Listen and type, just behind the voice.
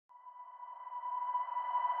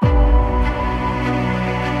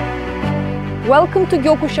Welcome to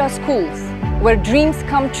Gökkuşağı Schools, where dreams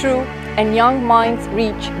come true and young minds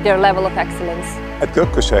reach their level of excellence. At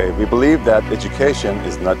Gökkuşağı, we believe that education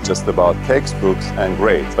is not just about textbooks and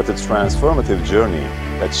grades, but a transformative journey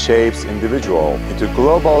that shapes individual into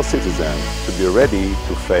global citizens to be ready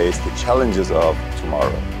to face the challenges of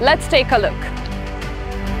tomorrow. Let's take a look.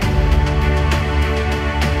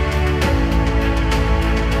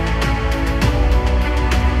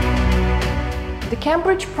 The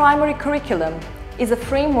Cambridge Primary Curriculum is a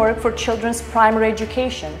framework for children's primary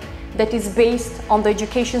education that is based on the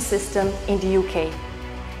education system in the UK.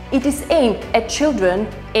 It is aimed at children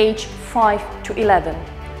aged 5 to 11.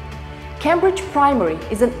 Cambridge Primary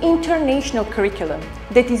is an international curriculum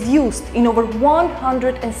that is used in over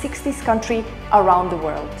 160 countries around the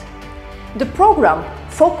world. The program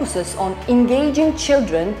focuses on engaging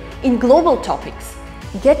children in global topics,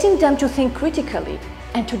 getting them to think critically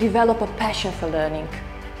and to develop a passion for learning.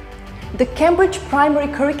 The Cambridge Primary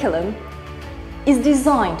Curriculum is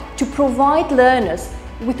designed to provide learners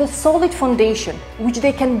with a solid foundation which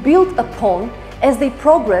they can build upon as they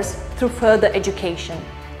progress through further education.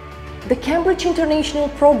 The Cambridge International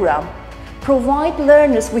Program provides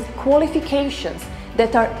learners with qualifications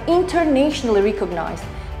that are internationally recognized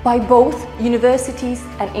by both universities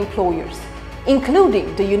and employers,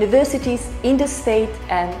 including the universities in the state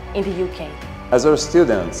and in the UK. As our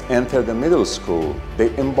students enter the middle school,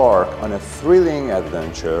 they embark on a thrilling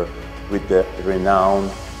adventure with the renowned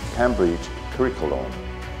Cambridge curriculum.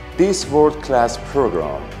 This world-class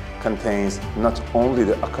program contains not only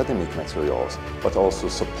the academic materials, but also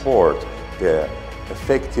support the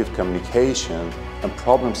effective communication and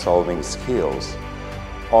problem-solving skills.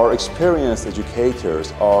 Our experienced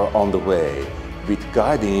educators are on the way with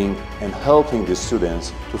guiding and helping the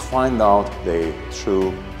students to find out their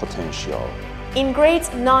true potential. In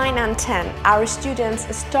grades 9 and 10, our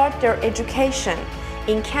students start their education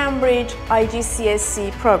in Cambridge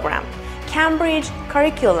IGCSE program. Cambridge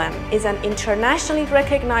curriculum is an internationally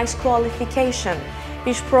recognized qualification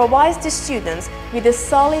which provides the students with a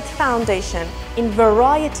solid foundation in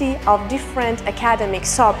variety of different academic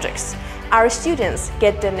subjects. Our students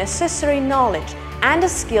get the necessary knowledge and the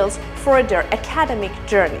skills for their academic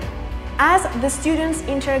journey. As the students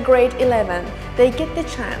enter grade 11, they get the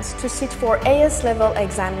chance to sit for AS level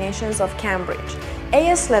examinations of Cambridge.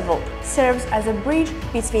 AS level serves as a bridge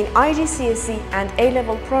between IGCSE and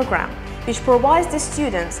A-level program, which provides the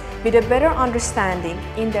students with a better understanding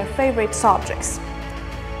in their favorite subjects.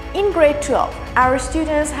 In grade 12, our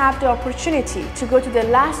students have the opportunity to go to the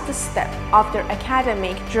last step of their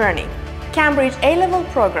academic journey, Cambridge A-level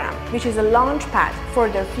program, which is a launch pad for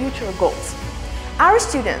their future goals. Our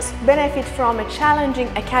students benefit from a challenging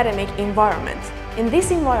academic environment. In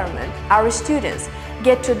this environment, our students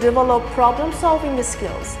get to develop problem-solving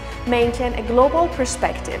skills, maintain a global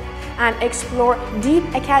perspective, and explore deep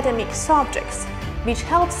academic subjects, which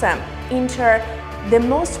helps them enter the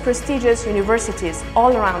most prestigious universities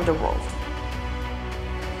all around the world.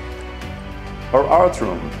 Our art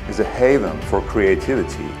room is a haven for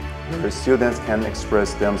creativity, where students can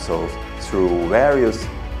express themselves through various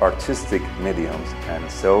artistic mediums and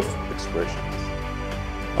self-expressions.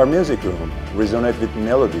 Our music room resonates with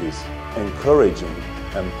melodies, encouraging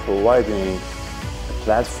and providing a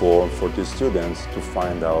platform for the students to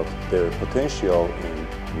find out their potential in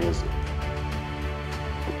music.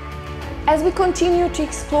 As we continue to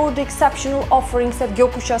explore the exceptional offerings at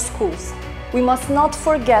Gökkuşağı Schools, we must not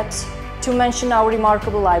forget to mention our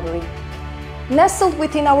remarkable library. Nestled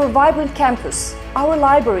within our vibrant campus, our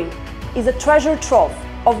library is a treasure trove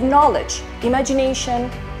of knowledge, imagination,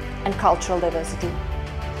 and cultural diversity.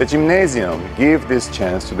 The gymnasium gives this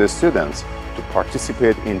chance to the students to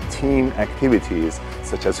participate in team activities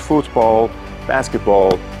such as football,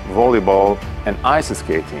 basketball, volleyball, and ice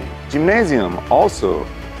skating. Gymnasium also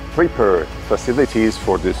prepares facilities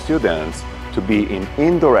for the students to be in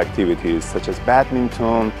indoor activities such as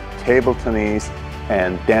badminton, table tennis,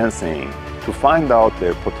 and dancing to find out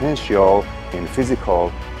their potential in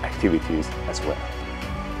physical activities as well.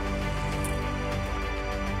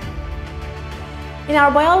 In our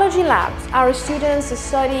biology labs, our students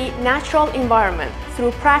study natural environment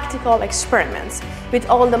through practical experiments. With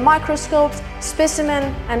all the microscopes,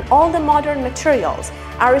 specimens, and all the modern materials,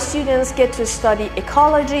 our students get to study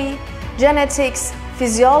ecology, genetics,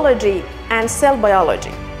 physiology, and cell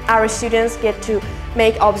biology. Our students get to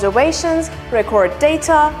make observations, record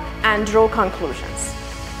data, and draw conclusions.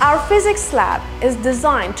 Our physics lab is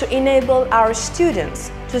designed to enable our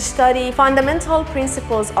students to study fundamental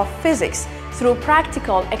principles of physics through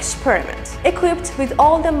practical experiments. Equipped with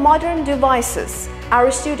all the modern devices, our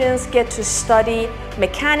students get to study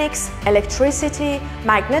mechanics, electricity,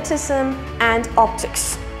 magnetism, and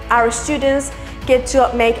optics. Our students get to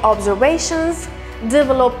make observations,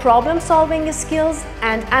 develop problem-solving skills,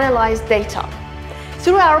 and analyze data.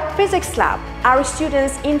 Through our physics lab, our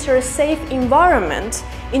students enter a safe environment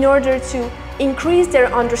in order to increase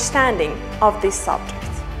their understanding of this subject.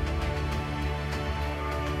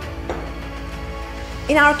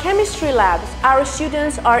 In our chemistry labs, our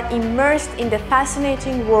students are immersed in the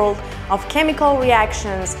fascinating world of chemical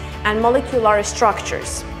reactions and molecular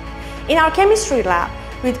structures. In our chemistry lab,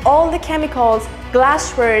 with all the chemicals,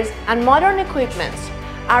 glasswares, and modern equipment,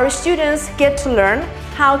 our students get to learn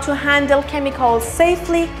how to handle chemicals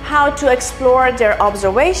safely, how to explore their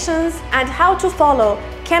observations, and how to follow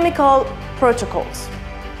chemical protocols.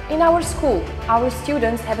 In our school, our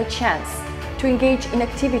students have a chance to engage in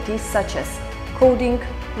activities such as coding,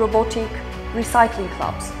 robotic, recycling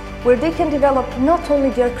clubs, where they can develop not only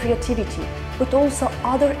their creativity, but also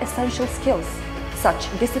other essential skills, such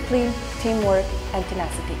discipline, teamwork, and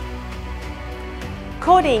tenacity.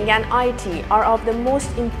 Coding and IT are of the most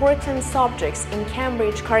important subjects in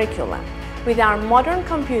Cambridge curriculum. With our modern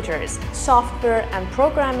computers, software, and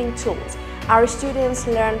programming tools, our students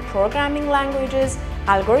learn programming languages,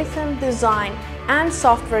 algorithm design, and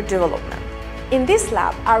software development. In this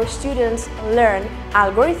lab, our students learn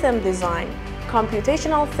algorithm design,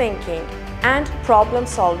 computational thinking, and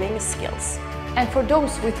problem-solving skills. And for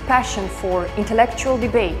those with passion for intellectual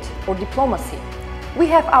debate or diplomacy, we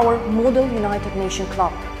have our Model United Nations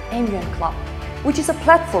Club, MUN Club, which is a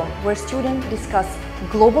platform where students discuss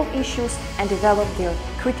global issues and develop their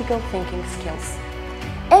critical thinking skills.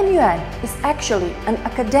 MUN is actually an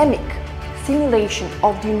academic simulation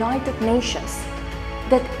of the United Nations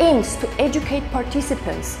that aims to educate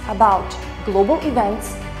participants about global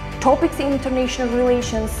events, topics in international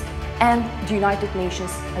relations, and the United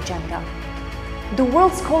Nations agenda. The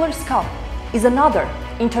World Scholars Cup is another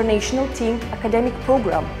international team academic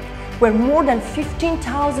program where more than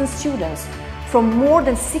 15,000 students from more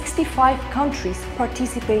than 65 countries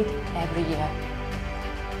participate every year.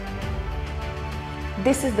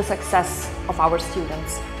 This is the success of our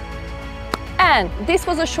students. And this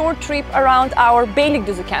was a short trip around our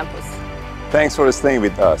Beylikdüzü campus. Thanks for staying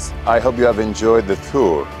with us. I hope you have enjoyed the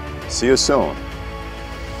tour. See you soon.